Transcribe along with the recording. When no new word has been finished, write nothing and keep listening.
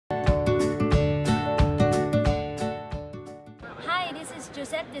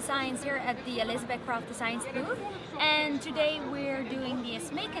Joset Designs here at the Elizabeth Craft Designs booth, and today we're doing this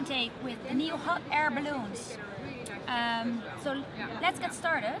make and take with the new hot air balloons. So let's get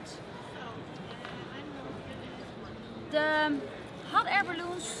started. The hot air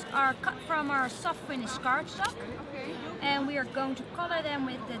balloons are cut from our soft finish cardstock, and we are going to color them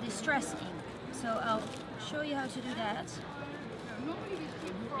with the distress ink. So I'll show you how to do that.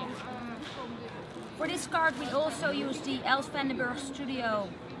 For this card we also use the Burgt Studio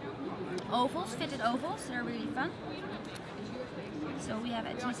ovals, fitted ovals. They're really fun. So we have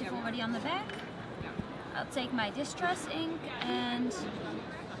adhesive already on the back. I'll take my distress ink and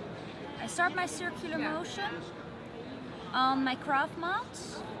I start my circular motion on my craft mat.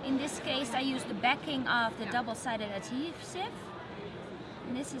 In this case I use the backing of the double-sided adhesive.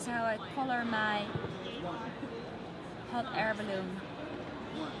 And this is how I color my hot air balloon.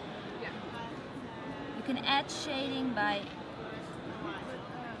 You can add shading by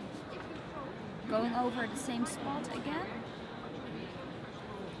going over the same spot again.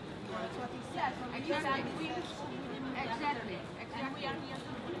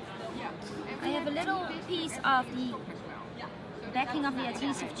 I have a little piece of the backing of the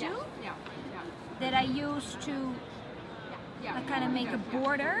adhesive too that I use to kind of make a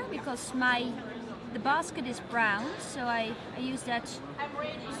border, because the basket is brown, so I use that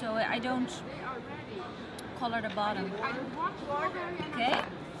so I don't color the bottom. Okay.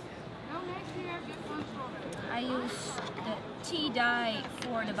 I use the tea dye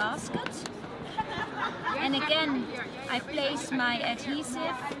for the basket. And again, I place my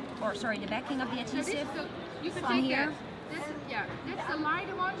adhesive, or sorry, the backing of the adhesive on here. That's the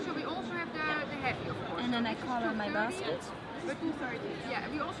lighter one, so we also have the heavy, of course. And then I color my basket. Yeah,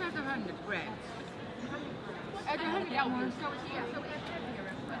 we also have the 100 grams. The 100 elbows, so it's here. So we have heavier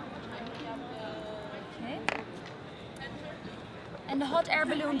as well. Okay. And the hot air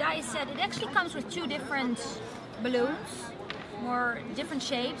balloon die set, it actually comes with two different balloons, more different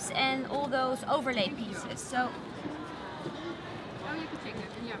shapes, and all those overlay pieces. So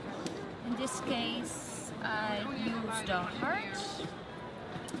in this case I use the heart,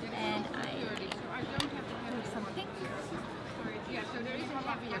 and I do some pink. Yeah, so there is a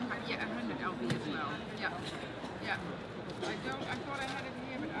heavier, 100 LB as well. Yeah. I thought I had it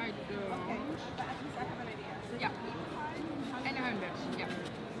here, but I don't. Yeah. And 100, yeah.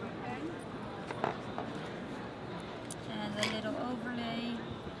 And a little overlay.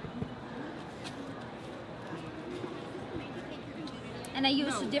 And I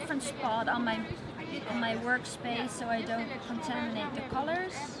use a different spot on my workspace so I don't contaminate the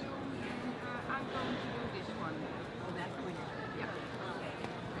colors. I'm going to do this one.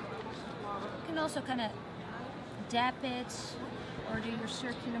 You can also kind of dab it or do your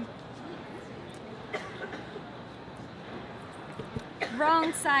circular.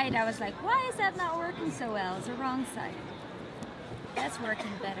 Wrong side. I was like, why is that not working so well? It's the wrong side. That's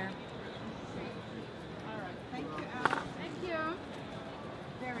working better. Alright, thank you, Al. Thank you.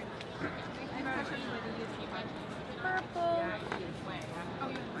 Very nice. Thank you very much. Purple.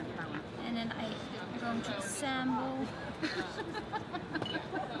 And then I'm going to assemble.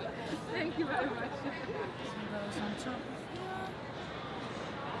 Thank you very much. Some goes on top of here.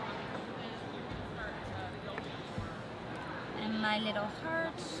 And my little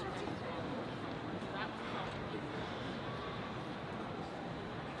heart.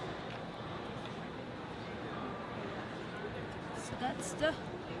 So that's the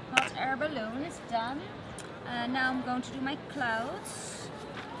hot air balloon, it's done. Now I'm going to do my clouds.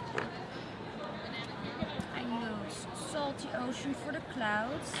 I use Salty Ocean for the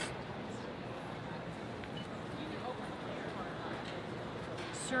clouds.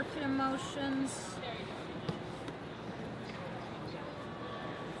 Circular motions.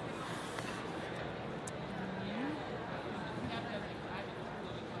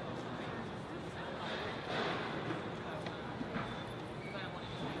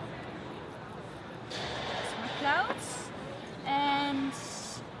 Clouds, and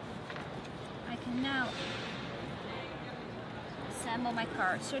I can now assemble my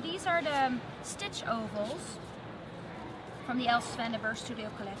cards. So these are the stitch ovals from the Burgt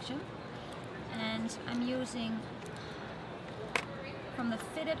Studio collection, and I'm using from the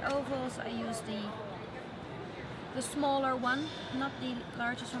fitted ovals. I use the smaller one, not the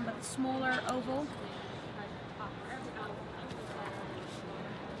largest one, but the smaller oval.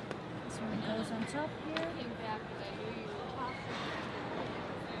 This one goes on top here.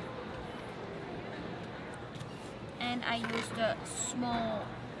 And I use the small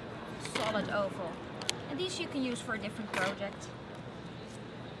solid oval. And these you can use for a different project.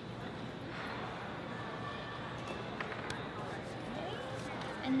 Okay.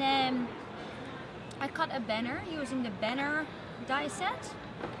 And then I cut a banner using the banner die set.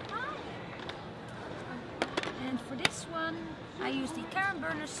 And for this one, I used the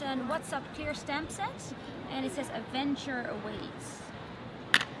Burniston What's Up clear stamp set, and it says Adventure Awaits.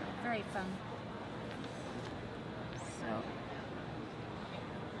 Very fun. So,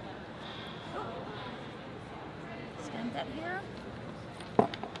 stamp that here,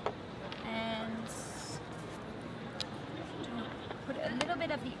 and put a little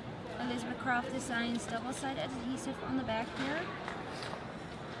bit of the Elizabeth Craft Designs double-sided adhesive on the back here.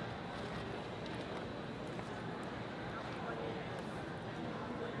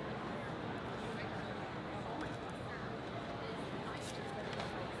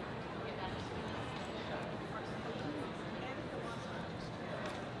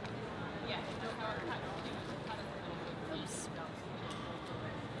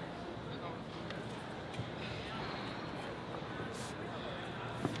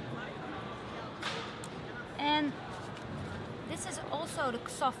 And this is also the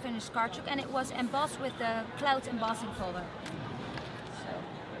soft finish card trick, and it was embossed with the Clouds embossing folder. So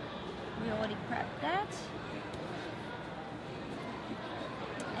we already prepped that.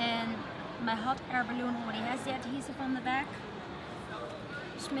 And my hot air balloon already has the adhesive on the back.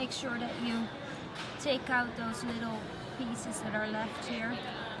 Just make sure that you take out those little pieces that are left here.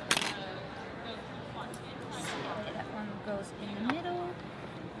 See, that one goes in the middle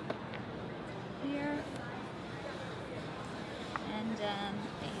here. And then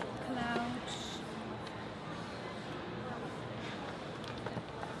a cloud.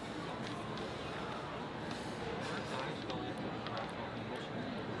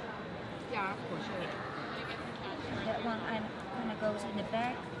 Yeah, of course. That one kind of goes in the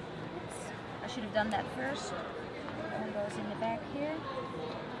back. Oops. I should have done that first. That one goes in the back here.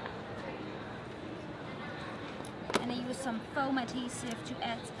 And I use some foam adhesive to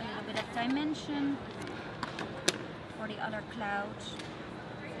add a little bit of dimension for the other cloud.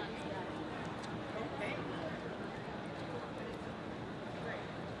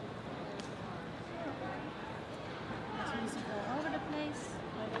 Adhesive all over the place.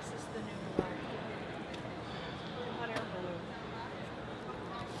 Oh, this is the new hot air balloon.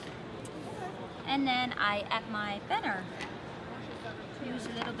 And then I add my banner. Use a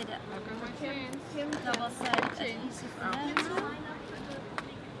little bit of double-sided adhesive for that.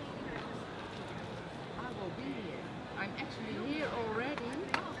 I will be here. I'm actually here already.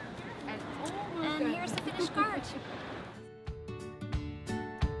 And almost And here's the finished card.